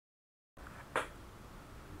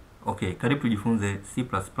Okay, karibu tujifunze C++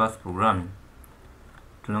 programming.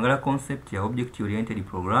 Tunaangalia concept ya object oriented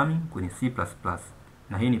programming kwenye C++.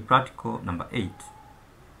 Na hii ni practical number 8.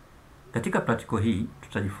 Katika practical hii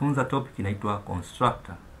tutajifunza topic inaitwa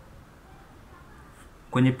constructor.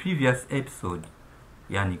 Kwenye previous episode,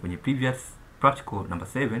 yani kwenye previous practical number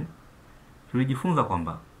 7, tulijifunza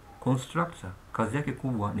kwamba constructor kazi yake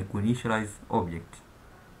kubwa ni kuinitialize object.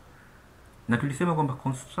 Na tulisema kwamba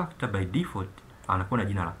constructor by default anakuwa na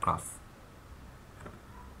jina la class.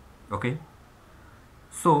 Okay?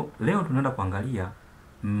 So, leo tunaenda kuangalia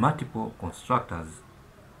multiple constructors.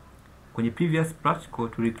 Kwenye previous practical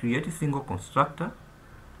tulicreate single constructor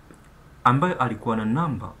ambayo alikuwa na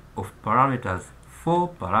number of parameters, 4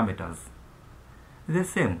 parameters. The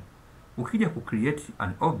same, ukija kucreate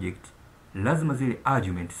an object, lazima zile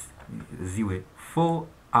arguments ziwe 4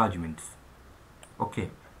 arguments. Okay,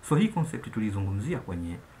 so hii concept tulizungumzia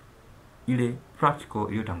kwenye ile practical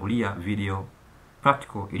iliyotangulia video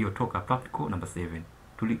practical iliyotoka practical number 7.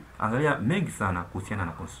 Tuliangalia mengi sana kuhusiana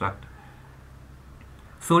na constructor.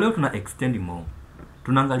 So leo tuna extend more.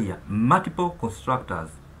 Tunaangalia multiple constructors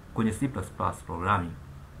kwenye C++ programming.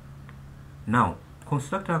 Now,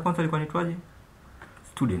 constructor ya kwanza ilikuwa inaitwaje?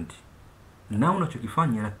 Student. Now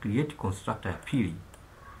unachokifanya na create constructor ya pili.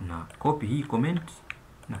 Na copy hii comment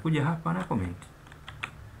na kuja hapa na comment.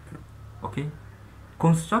 Okay?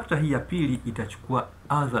 Constructor hii ya pili itachukua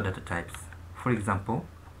other data types. For example,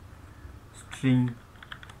 string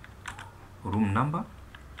room number.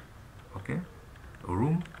 Okay?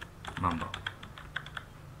 Room number.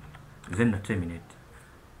 Then na terminate.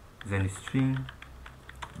 Then string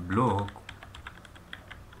block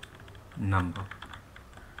number.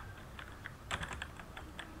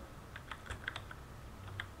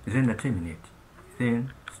 Then na terminate. Then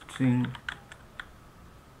string.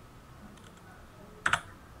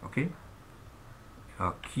 Okay?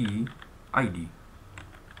 Key ID.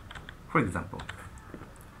 For example,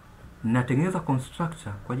 natengeneza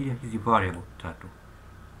constructor kwa ajili ya hizi variable tatu.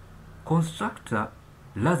 Constructor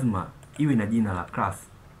lazima iwe na jina la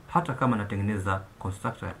class. Hata kama natengeneza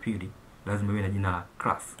constructor ya pili, lazima iwe na jina la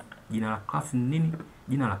class. Jina la class ni nini?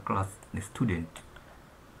 Jina la class ni student.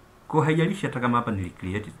 Kwa haijalishi hata kama hapa nili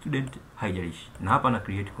create student, haijalishi. Na hapa na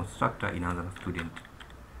create constructor inaanza na student.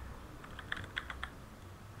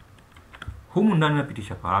 Humu ndani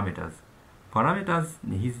napitisha parameters. Parameters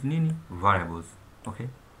ni hizi nini? Variables. Okay?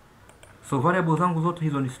 So variables zangu zote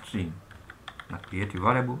hizo ni string. Na create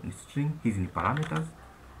variable ni string, hizi ni parameters.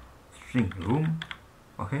 String room.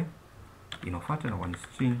 Okay? Inafuata na kwa ni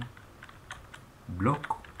string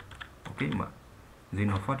block. Okay? Then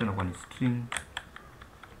inafuata na kwa ni string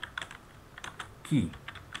key.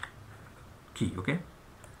 Okay?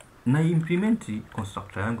 Na implement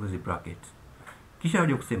constructor yangu hizi brackets. Kisha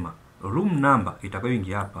naja kusema room number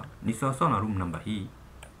itakayoingia hapa ni sawa sawa na room number hii.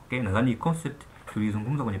 Okay? Nadhani concept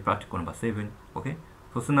tulizungumza kwenye practical number 7. Okay?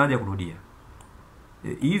 So sina haja kurudia.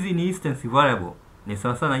 Hizi ni instance variable ni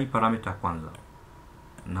sawa sawa na hii parameter kwanza.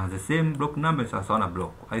 Na the same block number ni sawa sawa na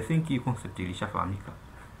block. I think hii concept ilishafahamika.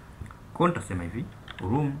 Kwa nitasema hivi,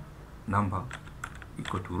 room number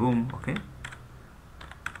equal to room, okay?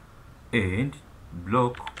 And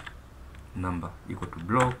block number equal to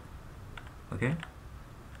block, okay?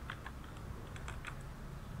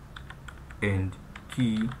 And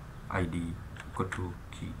key ID equal to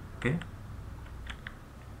key, okay?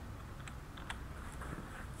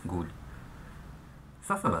 Good.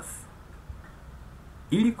 Sasa basi,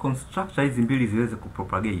 ili constructor hizi mbili ziweze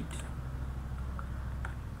kupropagate,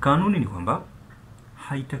 kanuni ni kwamba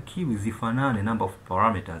haitakiwi zifanane number of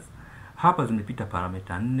parameters. Hapa zimepita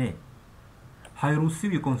parameter 4.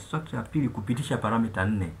 Hairuhusiwi constructor ya pili kupitisha parameter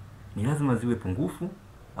 4. Ni lazima ziwe pungufu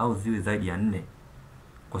au ziwe zaidi ya 4.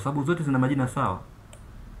 Kwa sababu zote zina majina sawa.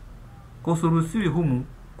 Kwa usiruhusiwi humu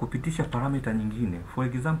kupitisha parameter nyingine. For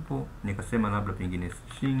example, nikasema labda pengine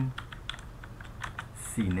string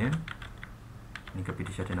cname,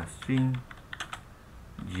 nikapitisha tena string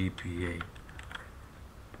gpa.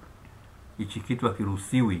 Hichi kitu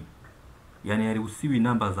hakiruhusiwi. Yani hairuhusiwi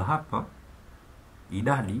namba za hapa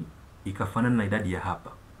idadi ikafanana na idadi ya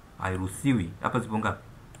hapa. Hairuhusiwi. Hapa zipo ngapi?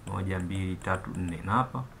 1 2 3 4 na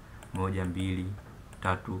hapa 1 2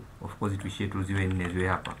 3, of course tuishie tu ziwe 4 ziwe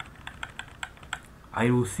hapa.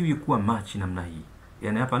 Hairuhusiwi kuwa match namna hii.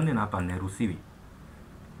 Yani hapa 4 na hapa 4 hairuhusiwi.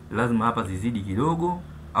 Lazima hapa zizidi kidogo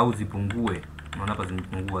au zipungue. Unaona hapa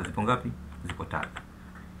zimepungua, zipo ngapi? Zipo 3.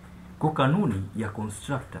 Kwa kanuni ya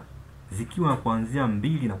constructor zikiwa kuanzia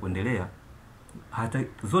 2 na kuendelea, hata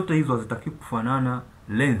zote hizo hazitakiwi kufanana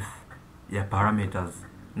length ya parameters.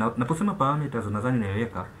 Na naposema parameters nadhani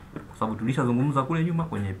naeleweka kwa sababu tulishazungumza kule nyuma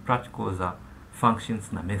kwenye practical za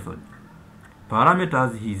functions na method.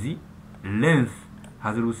 Parameters hizi length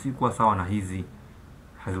haziruhusiwi kuwa sawa na hizi,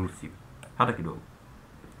 haziruhusiwi hata kidogo.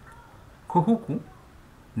 Kwa huku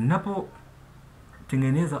ninapo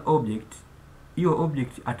tengeneza object, hiyo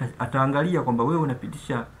object ataangalia kwamba wewe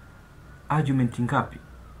unapitisha argument ngapi.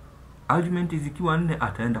 Argument zikiwa 4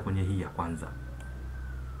 ataenda kwenye hii ya kwanza.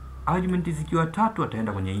 Argument zikiwa 3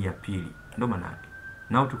 ataenda kwenye hii ya pili. Ndio maana yake.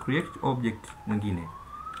 Now to create object mwingine.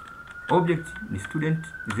 Object ni student,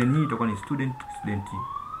 then hii itakuwa ni student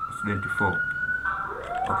 4.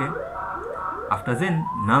 Okay? After then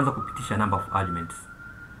naanza kupitisha number of arguments.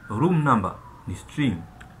 Room number ni string.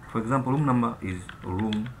 For example, room number is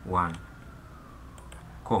room 1.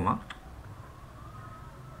 Comma.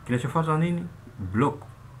 Kinachofuata nini?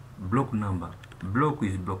 Block number. Block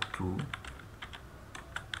is block 2.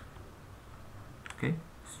 Okay?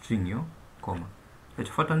 String hiyo, comma.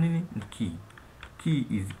 Kinachofuata nini? Ni key. Key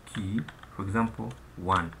is key, for example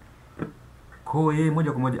 1. Kwa hiyo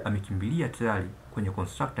moja kwa moja amekimbilia tayari kwenye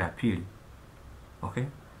constructor ya pili. Okay?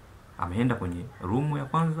 Ameenda kwenye room ya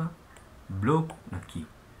kwanza, block na key.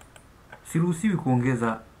 Siruhusiwi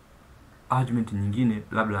kuongeza argument nyingine,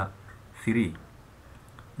 labda 3.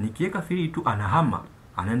 Nikiweka 3 tu anahama,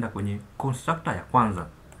 anaenda kwenye constructor ya kwanza.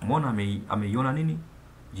 Umeona ameiona nini?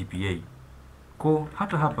 GPA. Kwa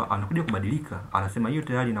hata hapa anakuja kubadilika, anasema hiyo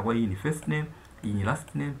tayari inakuwa hii ni first name, hii ni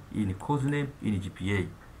last name, hii ni course name, hii ni GPA.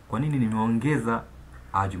 Kwa nini nimeongeza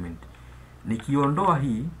argument? Nikiondoa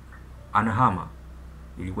hii anahama.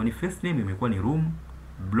 Ilikuwa ni first name, imekuwa ni room,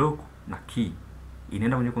 block na key.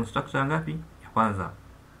 Inaenda kwenye constructor ngapi? Ya kwanza.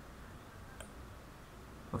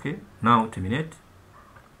 Okay? Now terminate.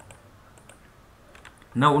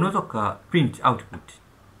 Now unaweza ka print output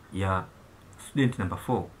ya student number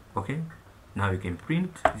 4. Okay? Now you can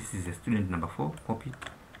print, this is a student number 4, copy it,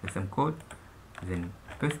 the same code, then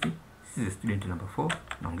paste it. This is a student number 4,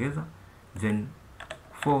 naongeza, then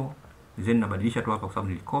 4, then nabadilisha tu hapa kwa sababu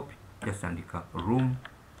nilicopy, just andika room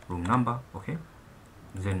number, okay?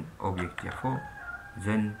 Then object ya 4,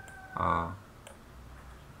 then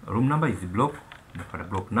room number is block, napata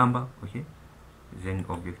block number, okay? Then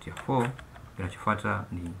object ya 4, kinachofuata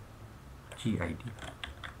ni key ID.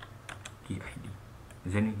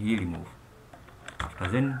 Then hii remove.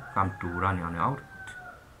 After then come to run on output.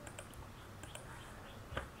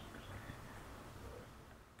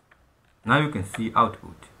 Now you can see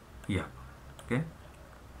output here. Okay?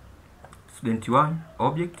 Student 1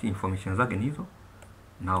 object information zake ni hizo.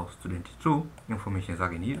 Now student 2 information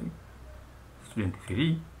zake ni hizi. Student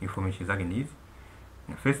 3 information zake ni hizi.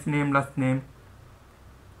 First name, last name,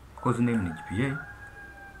 course name ni GPA.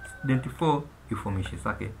 Student 4 information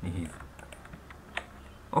zake ni hizi.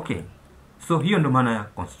 Okay. So hiyo ndo maana ya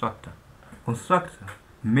constructor. Constructor,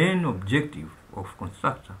 main objective of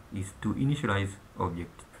constructor is to initialize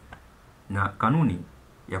object. Na kanuni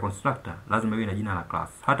ya constructor lazima iwe na jina la class.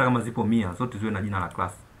 Hata kama zipo 100 zote ziwe na jina la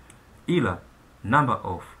class. Ila number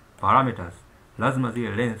of parameters lazima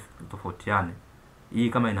zile length tofautiane. Hii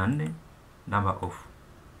kama ina 4 number of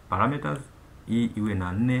parameters, hii iwe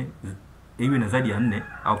na 4, iwe na zaidi ya 4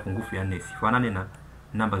 au pungufu ya 4, sifanane na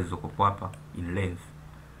namba zilizokuwa hapa in length.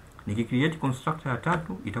 Nikicreate constructor ya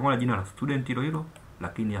 3 itakuwa na jina la student hilo hilo,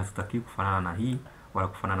 lakini hasitaki kufanana na hii wala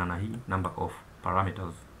kufanana na hii number of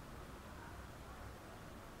parameters.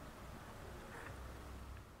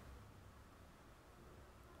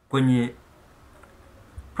 Kwenye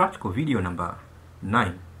practical video number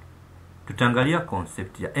 9 tutaangalia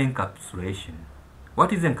concept ya encapsulation.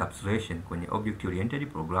 What is encapsulation kwenye object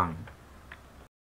oriented programming?